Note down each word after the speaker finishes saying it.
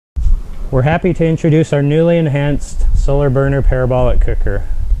We're happy to introduce our newly enhanced Solar Burner Parabolic cooker.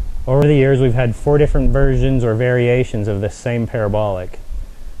 Over the years we've had 4 different versions or variations of this same parabolic.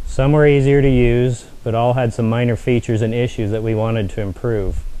 Some were easier to use, but all had some minor features and issues that we wanted to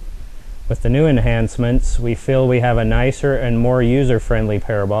improve. With the new enhancements, we feel we have a nicer and more user-friendly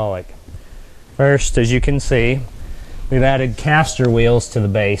parabolic. First, as you can see, we've added caster wheels to the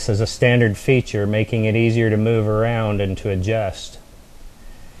base as a standard feature, making it easier to move around and to adjust.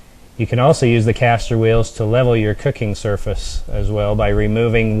 You can also use the caster wheels to level your cooking surface as well by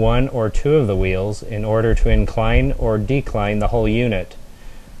removing 1 or 2 of the wheels in order to incline or decline the whole unit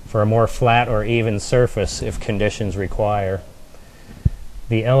for a more flat or even surface if conditions require.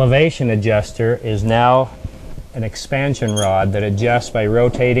 The elevation adjuster is now an expansion rod that adjusts by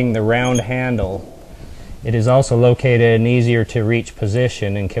rotating the round handle. It is also located in an easier to reach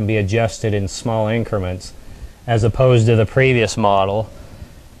position and can be adjusted in small increments, as opposed to the previous model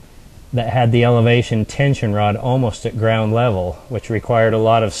that had the elevation tension rod almost at ground level, which required a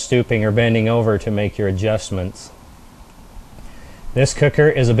lot of stooping or bending over to make your adjustments. This cooker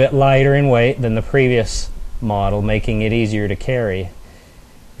is a bit lighter in weight than the previous model, making it easier to carry.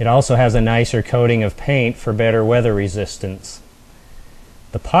 It also has a nicer coating of paint for better weather resistance.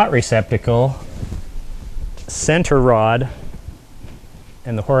 The pot receptacle, center rod,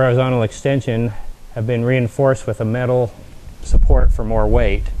 and the horizontal extension have been reinforced with a metal support for more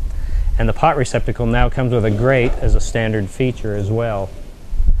weight. And the pot receptacle now comes with a grate as a standard feature as well,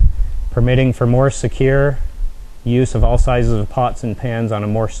 permitting for more secure use of all sizes of pots and pans on a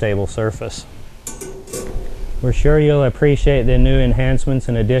more stable surface. We're sure you'll appreciate the new enhancements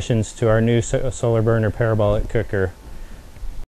and additions to our new Solar Burner Parabolic cooker.